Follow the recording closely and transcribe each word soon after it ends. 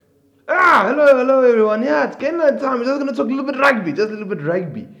hello everyone. Yeah, it's game night time. We're just gonna talk a little bit rugby, just a little bit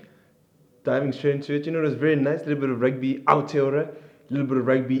rugby. Diving straight into it, it was very nice. A little bit of Rugby Aotearoa, a little bit of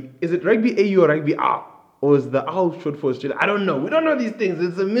rugby. Is it Rugby AU or Rugby A? Or is the AU short for Australia? I don't know. We don't know these things.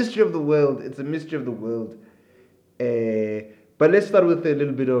 It's a mystery of the world. It's a mystery of the world. But let's start with a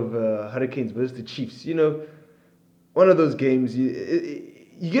little bit of Hurricanes versus the Chiefs. One of those games,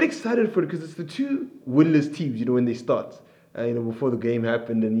 you get excited for it because it's the two winless teams, when they start. Before the game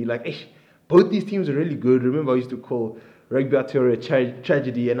happened, and you're like, both these teams are really good. Remember, I used to call Rugby Aotearoa a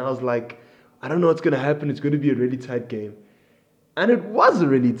tragedy, and I was like, I don't know what's going to happen. It's going to be a really tight game. And it was a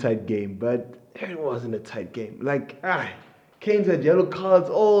really tight game, but it wasn't a tight game. Canes had yellow cards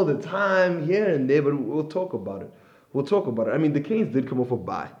all the time, here and there, but we'll talk about it. I mean, the Canes did come off a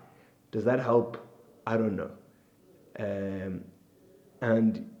bye. Does that help? I don't know.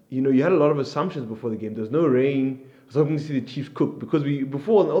 You had a lot of assumptions before the game. There was no rain. I was hoping to see the Chiefs cook because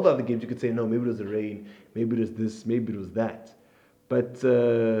before in all the other games you could say no, maybe it was the rain, maybe it was this, maybe it was that, but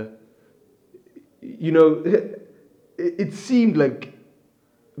it seemed like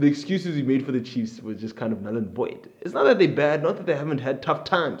the excuses we made for the Chiefs were just kind of null and void. It's not that they're bad, not that they haven't had tough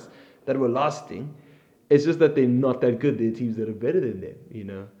times that were lasting. It's just that they're not that good. They're teams that are better than them.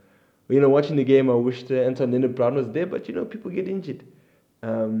 Watching the game, I wished Anton Linder-Brown was there, but people get injured.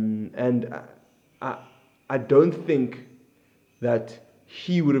 And I don't think that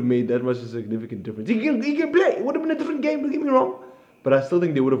he would have made that much of a significant difference. He can play. It would have been a different game, don't get me wrong. But I still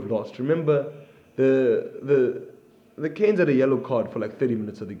think they would have lost. Remember, the Canes had a yellow card for like 30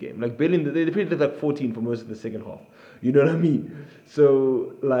 minutes of the game. Like Berlin, they played like 14 for most of the second half. You know what I mean?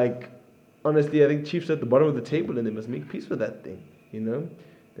 So, honestly, I think Chiefs are at the bottom of the table and they must make peace with that thing.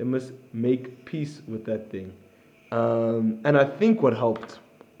 They must make peace with that thing. And I think what helped,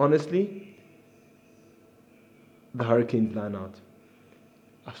 honestly, the Hurricanes line out.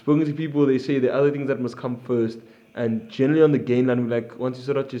 I've spoken to people, they say there are other things that must come first. And generally on the game line, we're like, once you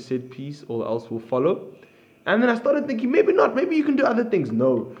sort out your set piece, all else will follow. And then I started thinking, maybe not, maybe you can do other things.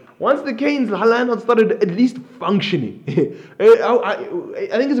 No. Once the Canes line out started at least functioning, I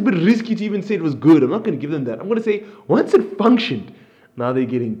think it's a bit risky to even say it was good. I'm not going to give them that. I'm going to say, once it functioned, now they're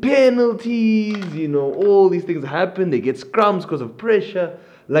getting penalties, all these things happen. They get scrums because of pressure.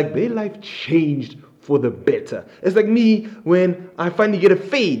 Their life changed for the better. It's like me when I finally get a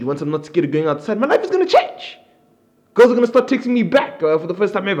fade. Once I'm not scared of going outside, my life is going to change. Girls are going to start texting me back for the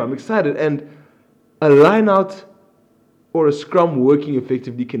first time ever. I'm excited. And a line out or a scrum working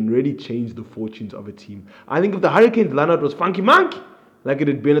effectively can really change the fortunes of a team. I think if the Hurricanes line out was funky monkey, like it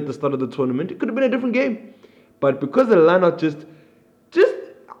had been at the start of the tournament, it could have been a different game. But because the line out just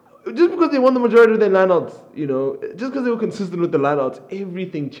because they won the majority of their lineouts, just because they were consistent with the lineouts,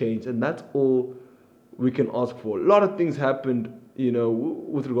 everything changed, and that's all we can ask for. A lot of things happened,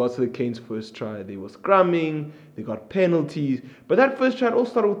 with regards to the Canes' first try. They were scrumming, they got penalties, but that first try all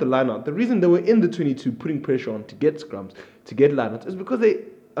started with the lineout. The reason they were in the 22 putting pressure on to get scrums, to get lineouts, is because they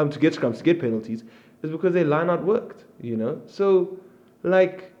to get scrums, to get penalties, is because their lineout worked. So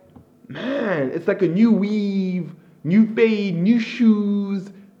man, it's like a new weave, new fade, new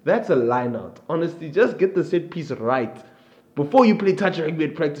shoes. That's a line out. Honestly, just get the set piece right. Before you play touch rugby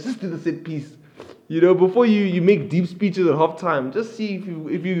at practice, just do the set piece. Before you make deep speeches at halftime, just see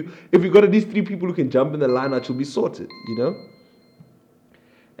if you got at least 3 people who can jump in the line out, you'll be sorted. So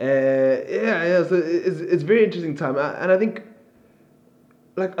it's very interesting time. And I think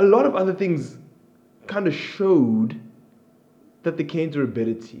a lot of other things kind of showed that the Canes are a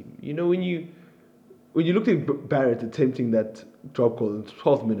better team. When you looked at Barrett attempting that drop goal in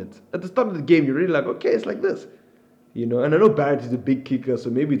 12 minutes, at the start of the game, you're really like, okay, it's like this. And I know Barrett is a big kicker, so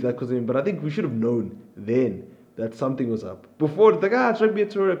maybe it's that because of him, but I think we should have known then that something was up. Before, it's like, it's Rugby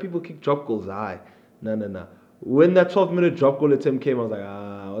Aotearoa, people kick drop goals high. No. When that 12-minute drop goal attempt came, I was like,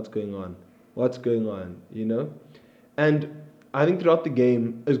 what's going on? And I think throughout the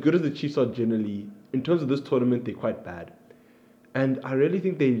game, as good as the Chiefs are generally, in terms of this tournament, they're quite bad. And I really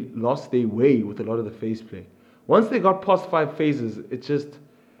think they lost their way with a lot of the phase play. Once they got past 5 phases, it's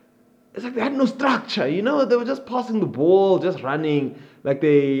like they had no structure, They were just passing the ball, just running, like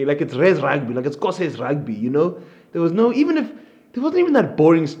it's res rugby, like it's Kosses rugby, There was there wasn't even that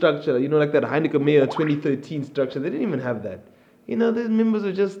boring structure, like that Heineken Meyer 2013 structure. They didn't even have that. These members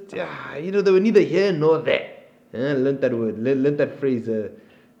were just, they were neither here nor there. I learned that word, learned that phrase the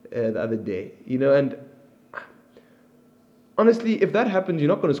other day, and honestly, if that happens, you're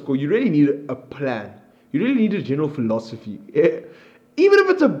not going to score. You really need a plan. You really need a general philosophy. Even if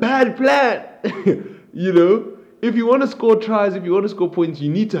it's a bad plan, if you want to score tries, if you want to score points, you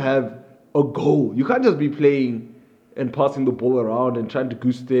need to have a goal. You can't just be playing and passing the ball around and trying to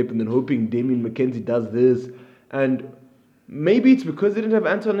goose step and then hoping Damien McKenzie does this. And maybe it's because they didn't have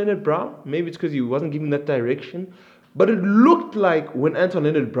Anton Leonard-Brown. Maybe it's because he wasn't giving that direction. But it looked like when Anton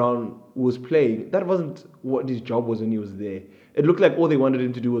Leonard-Brown was playing, that wasn't what his job was when he was there. It looked like all they wanted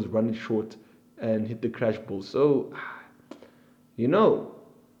him to do was run it short and hit the crash ball. So, Gatland,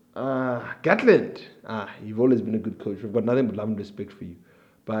 you've always been a good coach. We've got nothing but love and respect for you.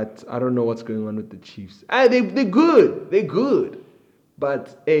 But I don't know what's going on with the Chiefs. They're good. They're good.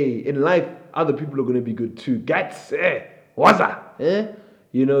 But, hey, in life, other people are going to be good too. Gats, waza,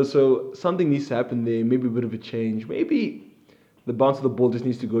 so something needs to happen there. Maybe a bit of a change. Maybe the bounce of the ball just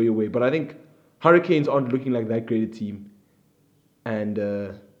needs to go your way. But I think Hurricanes aren't looking like that great a team. And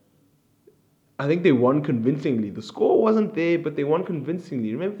I think they won convincingly. The score wasn't there, but they won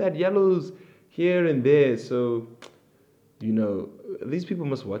convincingly. Remember that yellows here and there. So, these people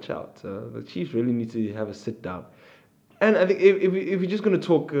must watch out. The Chiefs really need to have a sit down. And I think if you're just going to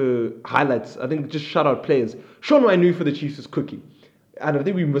talk highlights, I think just shout out players. Sean Wainui for the Chiefs is cooking. And I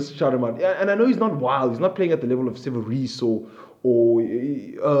think we must shout him out. And I know he's not wild. He's not playing at the level of Severis or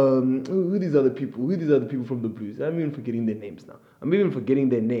who these other people from the Blues. I'm even forgetting their names now.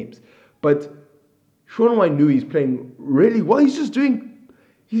 But Sean Wainui is playing really well. He's just doing,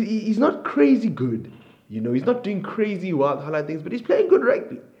 he's not crazy good. He's not doing crazy wild highlight things, but he's playing good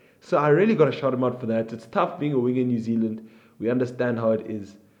rugby. So I really got to shout him out for that. It's tough being a winger in New Zealand. We understand how it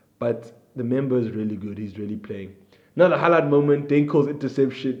is. But the member is really good. He's really playing. Another highlight moment, Dane Cole's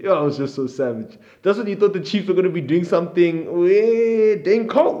interception. I was just so savage. Just when you thought the Chiefs were going to be doing something, Dane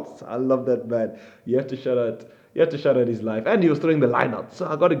Coles. I love that man. You have to shout out his life. And he was throwing the lineouts. So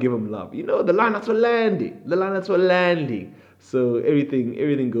I got to give him love. The lineouts were landing. So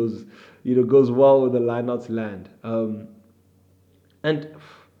everything goes well with the lineouts land. And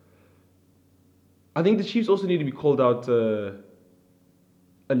I think the Chiefs also need to be called out a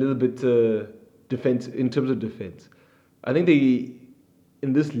little bit defense in terms of defense. I think they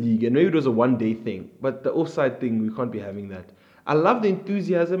in this league, and maybe it was a one-day thing, but the offside thing, we can't be having that. I love the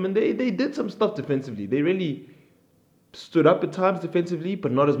enthusiasm, and they did some stuff defensively. They really stood up at times defensively,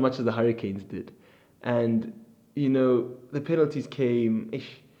 but not as much as the Hurricanes did. And the penalties came.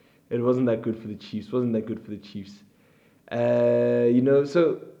 It wasn't that good for the Chiefs.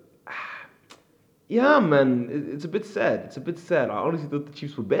 So. Yeah, man, it's a bit sad. I honestly thought the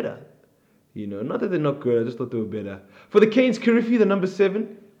Chiefs were better. Not that they're not good, I just thought they were better. For the Canes, Kirifi, the number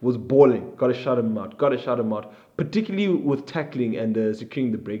 7, was balling. Got to shout him out. Particularly with tackling and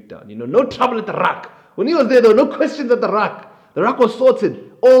securing the breakdown. No trouble at the ruck. When he was there, no questions at the ruck. The ruck was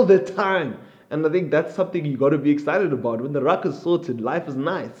sorted all the time. And I think that's something you got to be excited about. When the ruck is sorted, life is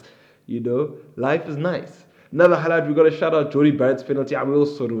nice. Life is nice. Another highlight, we got to shout out Jody Barrett's penalty. We all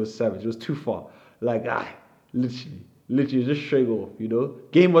thought it was savage. It was too far. Literally just showing off,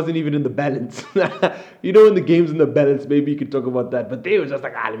 Game wasn't even in the balance. When the game's in the balance, maybe you could talk about that. But they were just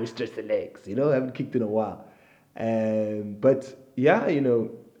like, let me stretch the legs, I haven't kicked in a while. But yeah,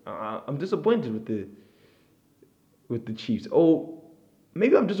 I'm disappointed with the Chiefs. Oh,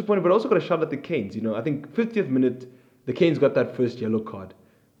 maybe I'm disappointed, but I also got to shout at the Canes. I think 50th minute, the Canes got that first yellow card,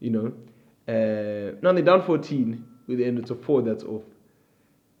 Now they're down 14 with the end. It's a 4 that's off.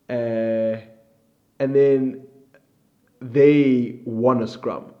 And then they won a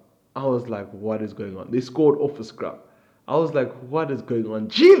scrum. I was like, what is going on? They scored off a scrum. I was like, what is going on?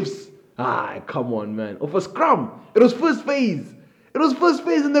 Chiefs! Come on, man. Off a scrum. It was first phase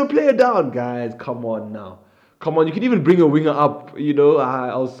and they'll play it down. Guys, come on now. Come on, you can even bring a winger up.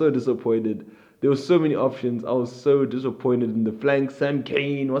 I was so disappointed. There were so many options. I was so disappointed in the flank. Sam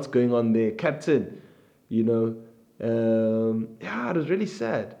Kane, what's going on there? Captain, it was really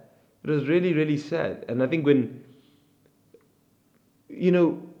sad. It was really, really sad. And I think when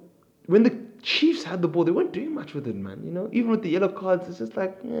the Chiefs had the ball, they weren't doing much with it, man. Even with the yellow cards, it's just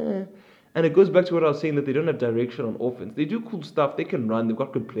like, And it goes back to what I was saying, that they don't have direction on offense. They do cool stuff. They can run. They've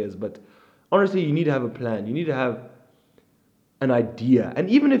got good players. But honestly, you need to have a plan. You need to have an idea. And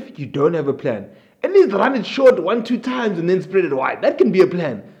even if you don't have a plan, at least run it short 1-2 times and then spread it wide. That can be a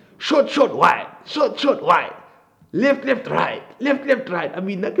plan. Short, wide. Short, wide. Left, right. Left, right. I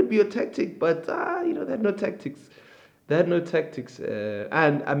mean, that could be a tactic, but, they had no tactics.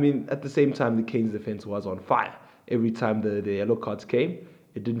 And, I mean, at the same time, the Canes' defense was on fire. Every time the yellow cards came,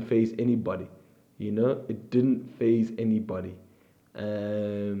 it didn't faze anybody. It didn't faze anybody.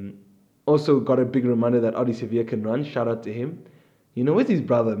 Also got a big reminder that Audi Sevilla can run. Shout out to him. Where's his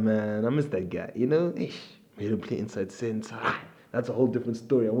brother, man? I miss that guy. Made him play inside centre. That's a whole different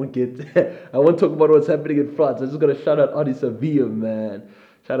story. I won't talk about what's happening in France. I just got to shout out Audi Sevilla, man.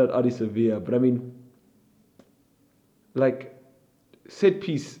 Shout out Audi Sevilla. But I mean, like set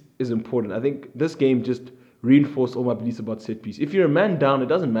piece is important. I think this game just reinforced all my beliefs about set piece. If you're a man down, it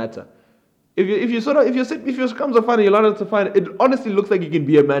doesn't matter. If your comes a fight and you're allowed to fight, it honestly looks like you can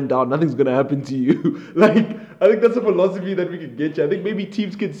be a man down. Nothing's gonna happen to you. Like I think that's a philosophy that we can get you. I think maybe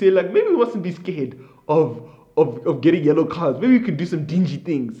teams can say like maybe we mustn't be scared of getting yellow cards. Maybe we can do some dingy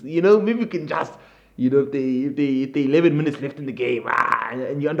things. Maybe we can just if they 11 minutes left in the game,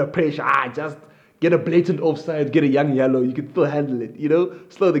 and you're under pressure, just get a blatant offside, get a young yellow, you can still handle it,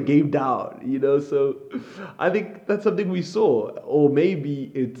 slow the game down, so I think that's something we saw. Or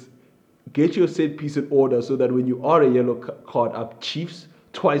maybe it's get your set piece in order so that when you are a yellow card up Chiefs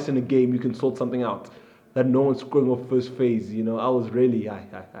twice in a game, you can sort something out. That no one's scoring off first phase. I was really, I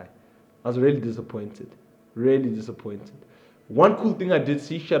was really disappointed. Really disappointed. One cool thing I did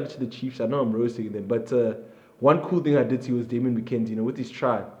see, shout out to the Chiefs. I know I'm roasting them, but one cool thing I did see was Damien McKenzie, with his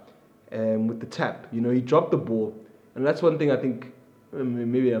try, with the tap. He dropped the ball, and that's one thing I think.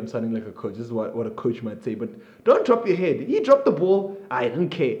 Maybe I'm sounding like a coach. This is what a coach might say, but don't drop your head. He dropped the ball. I didn't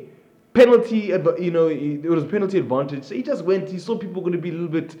care. Penalty, it was a penalty advantage. So he just went. He saw people going to be a little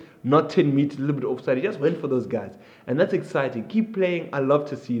bit not 10 meters, a little bit offside. He just went for those guys, and that's exciting. Keep playing. I love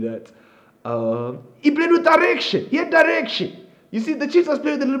to see that. He played with direction. He had direction. You see, the Chiefs are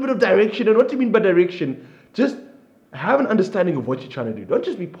playing with a little bit of direction. And what do you mean by direction? Just have an understanding of what you're trying to do. Don't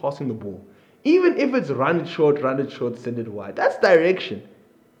just be passing the ball. Even if it's run it short, send it wide. That's direction.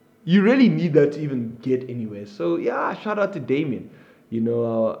 You really need that to even get anywhere. So yeah, shout out to Damien. I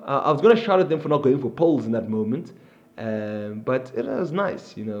was gonna shout at them for not going for poles in that moment, but it was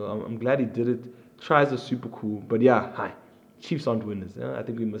nice. I'm glad he did it. Tries are super cool, but yeah, Chiefs aren't winners. I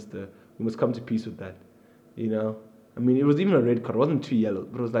think we must come to peace with that. I mean, it was even a red card. It wasn't too yellow,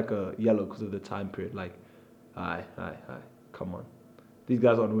 but it was like a yellow because of the time period. Like, aye, come on. These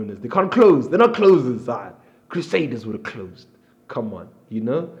guys aren't winners. They can't close. They're not closers. Crusaders would have closed. Come on,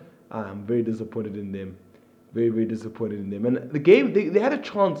 I'm very disappointed in them. Very, very disappointed in them. And the game, they had a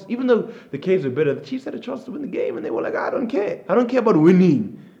chance. Even though the Caves were better, the Chiefs had a chance to win the game. And they were like, I don't care. I don't care about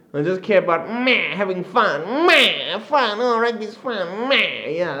winning. I just care about, having fun. Fun. Oh, rugby's fun.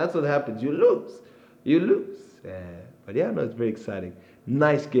 Yeah, that's what happens. You lose. But yeah, no, it's very exciting.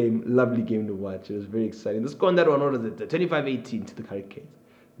 Nice game. Lovely game to watch. It was very exciting. The score on that one, what was it? 25-18 to the Hurricanes.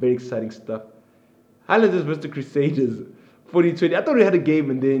 Very exciting stuff. Highlanders versus the Crusaders. 40-20. I thought we had a game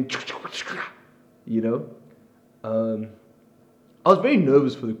and then, I was very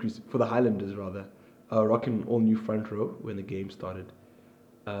nervous for the Highlanders rather, rocking all new front row when the game started.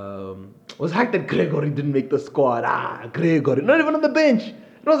 It was hacked that Gregory didn't make the squad. Gregory, not even on the bench.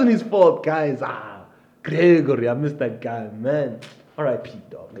 It wasn't his fault, guys. Gregory, I missed that guy, man. R.I.P.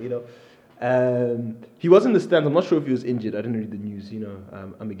 dog. He was in the stands. I'm not sure if he was injured. I didn't read the news.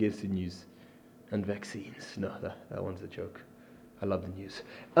 I'm against the news and vaccines. No, that one's a joke. I love the news.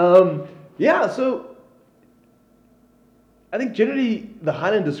 So I think generally the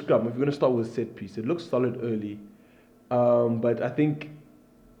Highlanders scrum, if we're going to start with set piece, it looks solid early. But I think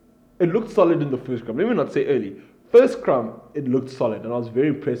it looked solid in the first scrum. Let me not say early. First scrum, it looked solid. And I was very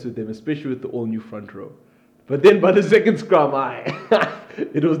impressed with them, especially with the all-new front row. But then by the second scrum,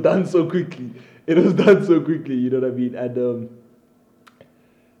 it was done so quickly. You know what I mean? And,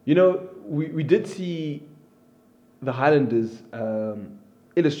 we did see the Highlanders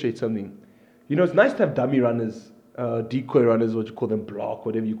illustrate something. It's nice to have dummy runners, decoy runners, what you call them, block,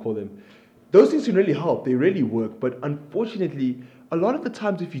 whatever you call them. Those things can really help. They really work. But unfortunately, a lot of the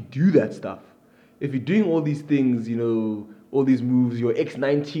times if you do that stuff, if you're doing all these things, all these moves, your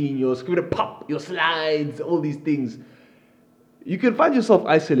X19, your squid pop, your slides, all these things, you can find yourself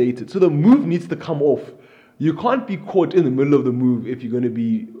isolated. So the move needs to come off. You can't be caught in the middle of the move if you're going to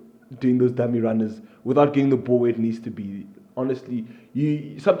be doing those dummy runners without getting the ball where it needs to be. Honestly,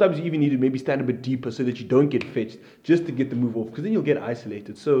 sometimes you even need to maybe stand a bit deeper so that you don't get fetched just to get the move off, because then you'll get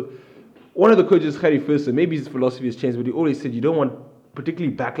isolated. So one of the coaches, Harry Ferguson, maybe his philosophy has changed, but he always said you don't want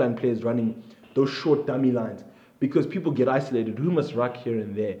particularly backline players running those short dummy lines because people get isolated. Who must ruck here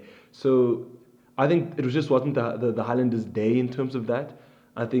and there? So I think it just wasn't the Highlanders' day in terms of that.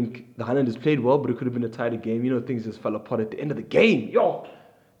 I think the Highlanders played well, but it could have been a tighter game. Things just fell apart at the end of the game.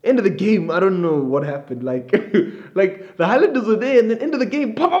 End of the game, I don't know what happened. Like the Highlanders were there, and then end of the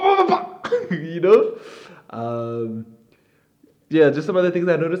game, pop, pop, pop, pop. Just some other things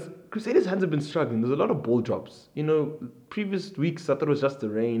I noticed. Crusaders' hands have been struggling. There's a lot of ball drops. Previous weeks I thought it was just the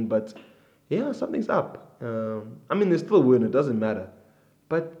rain, but yeah, something's up. They still win. It doesn't matter.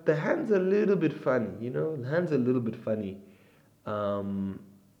 But the hands are a little bit funny. The hands are a little bit funny.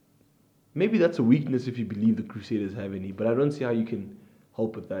 Maybe that's a weakness if you believe the Crusaders have any, but I don't see how you can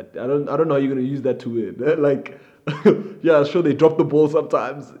help with that. I don't know how you're going to use that to win. Yeah, sure, they drop the ball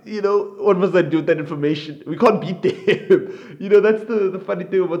sometimes. What must I do with that information? We can't beat them. That's the funny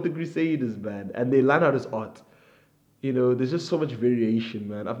thing about the Crusaders, man. And they line out as art. There's just so much variation,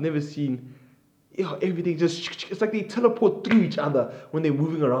 man. I've never seen, everything just, it's like they teleport through each other when they're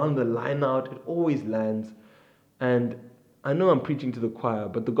moving around the line out. It always lands. And I know I'm preaching to the choir,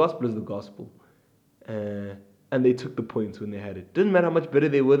 but the gospel is the gospel. Uh, and they took the points when they had it. Didn't matter how much better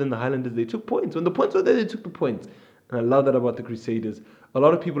they were than the Highlanders, they took points. When the points were there, they took the points. And I love that about the Crusaders. A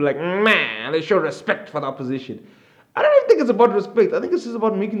lot of people are like, man, they show respect for the opposition. I don't even think it's about respect. I think it's just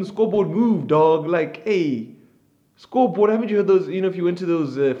about making the scoreboard move, dog. Like, hey, scoreboard, haven't you heard those? If you went to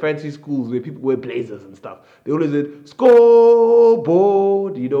those fancy schools where people wear blazers and stuff, they always said,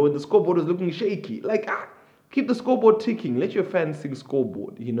 scoreboard, and the scoreboard is looking shaky. Like, keep the scoreboard ticking. Let your fans sing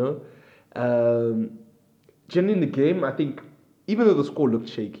scoreboard. Um, Generally in the game, I think, even though the score looked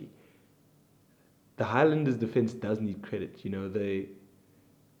shaky, the Highlanders' defense does need credit.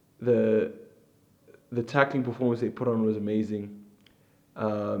 The the tackling performance they put on was amazing,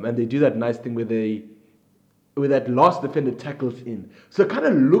 and they do that nice thing where that last defender tackles in. So it kind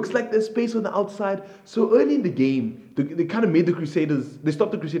of looks like there's space on the outside. So early in the game, they kind of made they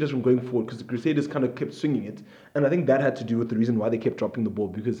stopped the Crusaders from going forward because the Crusaders kind of kept swinging it. And I think that had to do with the reason why they kept dropping the ball,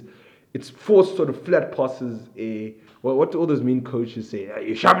 because it's forced sort of flat passes. What do all those mean coaches say?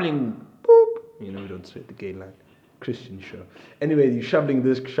 You're shoveling, boop. We don't say the gay line. Christian, sure. Anyway, you're shoveling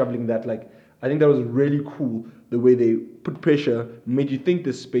this, shoveling that. Like, I think that was really cool, the way they put pressure, made you think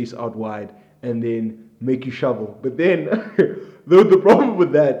there's space out wide, and then make you shovel. But then, the problem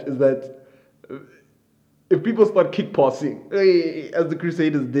with that is that if people start kick passing, as the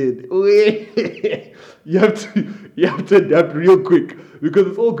Crusaders did, you have to adapt real quick, because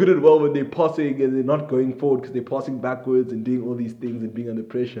it's all good and well when they're passing and they're not going forward because they're passing backwards and doing all these things and being under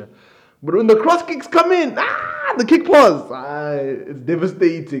pressure. But when the cross kicks come in, the kick pass, it's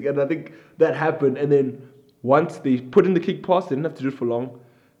devastating. And I think that happened. And then once they put in the kick pass, they didn't have to do it for long.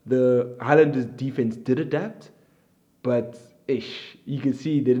 The Highlanders defense did adapt, but you can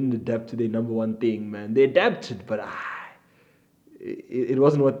see they didn't adapt to their number one thing, man. They adapted, but it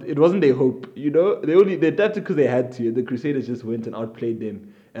wasn't their hope. They adapted because they had to. The Crusaders just went and outplayed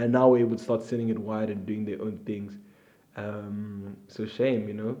them, and now we're able to start sending it wide and doing their own things. So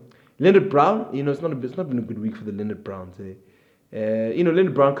shame. Leonard Brown, it's not been a good week for the Leonard Browns.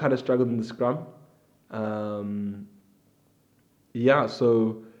 Leonard Brown kind of struggled in the scrum.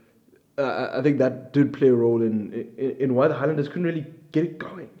 So I think that did play a role in why the Highlanders couldn't really get it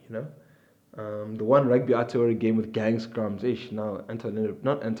going. The one Rugby Aotearoa game with gang scrums, now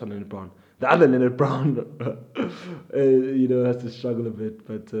not Anton Leonard Brown, the other Leonard Brown, has to struggle a bit.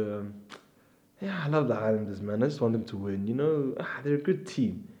 But I love the Highlanders, man. I just want them to win. They're a good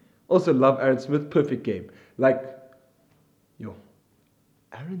team. Also love Aaron Smith, perfect game.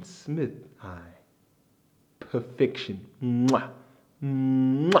 Aaron Smith, perfection. Mwah.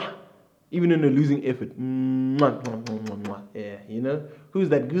 Mwah. Even in a losing effort. Mwah, mwah, mwah, mwah, mwah. Yeah, who's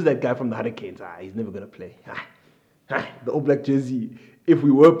that guy from the Hurricanes? He's never gonna play. The All Black jersey. If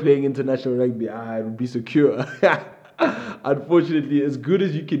we were playing international rugby, it would be secure. Unfortunately, as good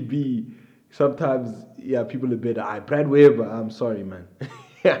as you can be, sometimes people are better. Brad Weber, I'm sorry, man.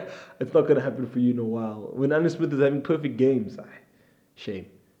 It's not gonna happen for you in a while. When Aaron Smith is having perfect games, shame.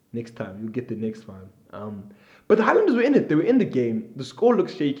 Next time, you'll get the next one. But the Highlanders were in it. They were in the game. The score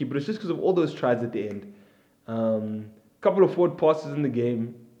looks shaky, but it's just because of all those tries at the end. Couple of forward passes in the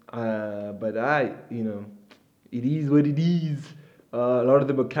game. But it is what it is. A lot of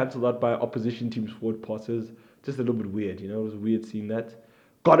them were cancelled out by opposition teams' forward passes. Just a little bit weird, It was weird seeing that.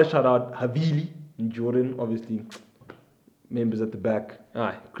 Gotta shout out Havili and Jordan, obviously. Members at the back.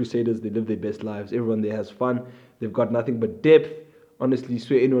 Crusaders, they live their best lives. Everyone there has fun. They've got nothing but depth. Honestly,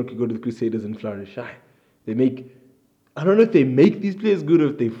 swear anyone could go to the Crusaders and flourish. I don't know if they make these players good or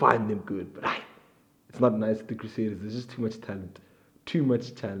if they find them good, but it's not nice at the Crusaders. There's just too much talent. Too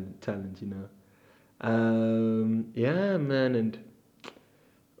much talent, man, and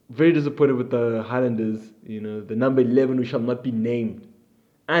very disappointed with the Highlanders. The number 11 who shall not be named.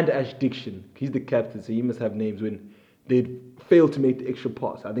 And Ash Dixon. He's the captain, so he must have names when they failed to make the extra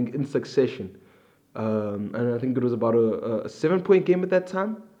pass. I think in succession. And I think it was about a 7-point game at that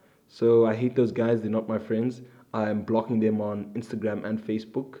time. So I hate those guys. They're not my friends. I'm blocking them on Instagram and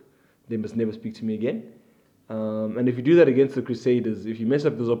Facebook. They must never speak to me again. And if you do that against the Crusaders, if you mess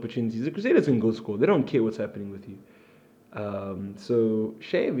up those opportunities, the Crusaders can go score. They don't care what's happening with you. So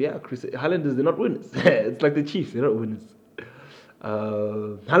shame, Highlanders, they're not winners. It's like the Chiefs, they're not winners.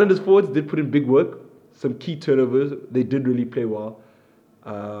 Highlanders forwards did put in big work. Some key turnovers. They did really play well.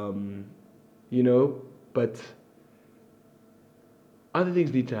 But other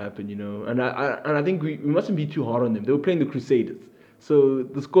things need to happen, and I think we mustn't be too hard on them. They were playing the Crusaders, so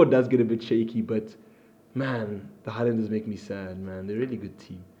the score does get a bit shaky. But man, the Highlanders make me sad. Man, they're a really good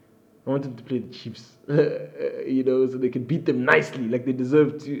team. I want them to play the Chiefs, so they can beat them nicely, like they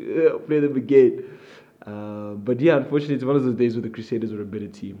deserve to play them again. But yeah, unfortunately, it's one of those days where the Crusaders were a better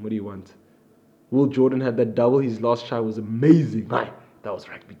team. What do you want? Will Jordan had that double. His last try was amazing. Aye, that was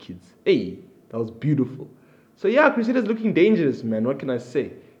rugby, kids. Hey, that was beautiful. So yeah, Crusaders looking dangerous, man. What can I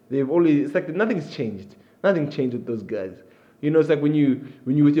say? It's like nothing's changed. Nothing changed with those guys. It's like when you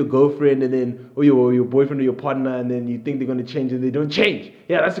with your girlfriend and then or your boyfriend or your partner and then you think they're gonna change and they don't change.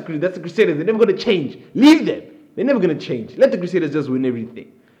 Yeah, that's the Crusaders. They're never gonna change. Leave them. They're never gonna change. Let the Crusaders just win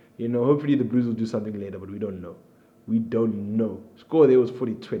everything. Hopefully the Blues will do something later, but we don't know. We don't know. Score there was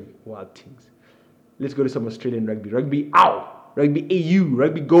 40-20. Wild things. Let's go to some Australian rugby. Rugby AU. Rugby AU.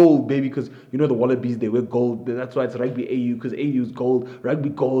 Rugby gold, baby, because the Wallabies, they wear gold. That's why it's Rugby AU, because AU is gold. Rugby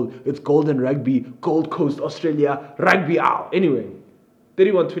gold. It's golden rugby. Gold Coast, Australia. Rugby AU. Anyway,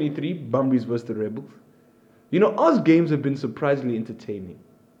 31-23, Brumbies versus the Rebels. Oz games have been surprisingly entertaining.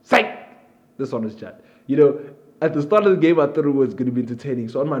 Psych! This one was chat. At the start of the game, I thought it was going to be entertaining.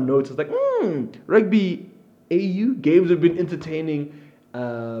 So on my notes, I was like, Rugby AU games have been entertaining.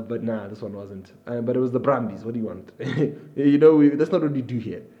 But nah, this one wasn't. But it was the Brumbies. What do you want? That's not what we do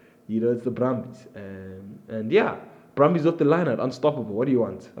here. It's the Brumbies. And yeah, Brumbies off the line out, unstoppable. What do you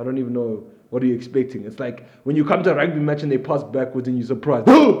want? I don't even know. What are you expecting? It's like when you come to a rugby match and they pass backwards and you're surprised.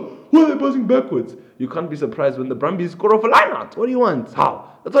 Oh, why are they passing backwards? You can't be surprised when the Brumbies score off a line out. What do you want?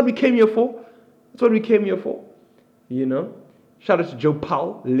 How? That's what we came here for. Shout out to Joe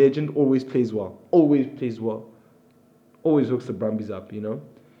Powell, legend, always plays well. Always hooks the Brumbies up,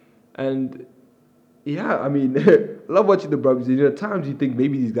 And yeah, I mean, love watching the Brumbies. At times you think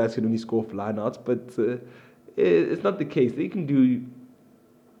maybe these guys can only score for lineouts, but it's not the case. They can do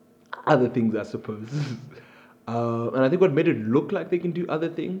other things, I suppose. And I think what made it look like they can do other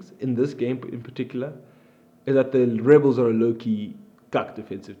things in this game in particular is that the Rebels are a low-key cuck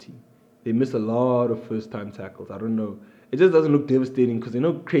defensive team. They miss a lot of first-time tackles. I don't know. It just doesn't look devastating because they're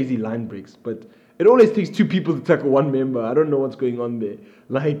no crazy line breaks, but it always takes two people to tackle one member. I don't know what's going on there.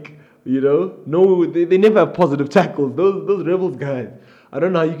 No, they never have positive tackles. Those Rebels guys. I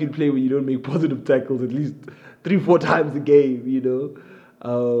don't know how you can play when you don't make positive tackles at least 3-4 times a game,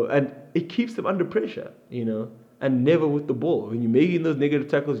 and it keeps them under pressure, and never with the ball. When you're making those negative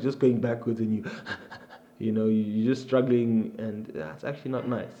tackles, just going backwards and you're just struggling, and that's actually not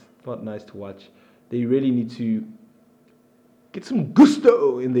nice. It's not nice to watch. They really need to get some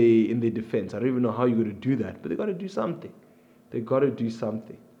gusto in their defense. I don't even know how you're going to do that, but they got to do something.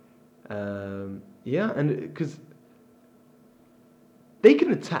 And because they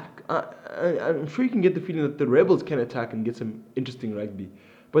can attack. I'm sure you can get the feeling that the Rebels can attack and get some interesting rugby.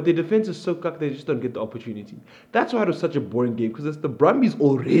 But their defense is so cucked, they just don't get the opportunity. That's why it was such a boring game, because it's the Brumbies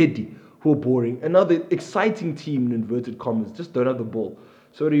already who are boring, and now the exciting team, in inverted commas, just don't have the ball.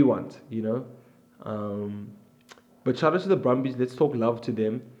 So what do you want, But shout out to the Brumbies. Let's talk love to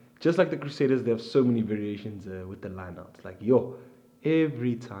them. Just like the Crusaders, they have so many variations with the lineouts. Like,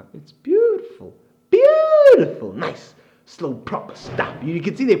 every time. It's beautiful. Beautiful. Nice. Slow, proper stuff. You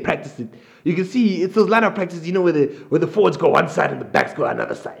can see they practice it. You can see it's those lineout practices, where the forwards go one side and the backs go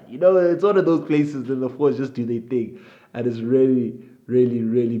another side. It's one of those places that the forwards just do their thing. And it's really, really,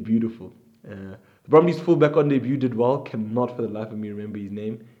 really beautiful. The Brumbies fullback on debut did well. Cannot for the life of me remember his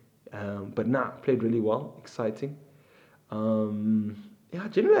name. But played really well. Exciting.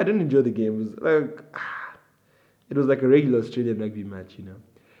 Generally I didn't enjoy the game. It was like a regular Australian rugby match,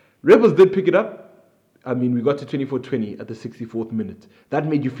 Rebels did pick it up. I mean, we got to 24-20 at the 64th minute. That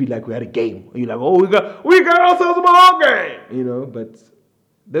made you feel like we had a game. You're like, oh, we got ourselves a ball game, But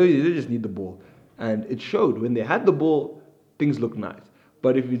they just need the ball, and it showed when they had the ball. Things look nice.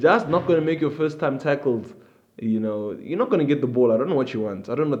 But if you're just not going to make your first time tackles, you're not going to get the ball. I don't know what you want.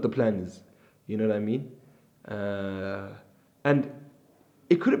 I don't know what the plan is. You know what I mean? And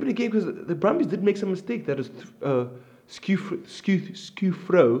it could have been a game because the Brumbies did make some mistake. That is skew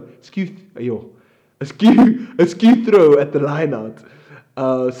throw at the line out.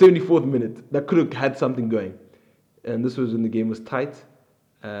 74th minute. That could have had something going. And this was when the game was tight.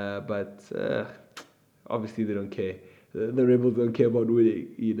 But obviously they don't care. The Rebels don't care about winning,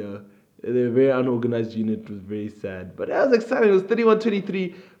 They're a very unorganized unit. It was very sad. But that was exciting. It was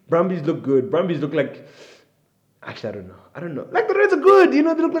 31-23. Brumbies look good. Brumbies look like... Actually, I don't know. Like, the Reds are good. They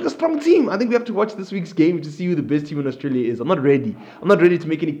look like a strong team. I think we have to watch this week's game to see who the best team in Australia is. I'm not ready. I'm not ready to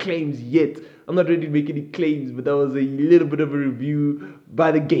make any claims yet. But that was a little bit of a review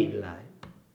by the game line.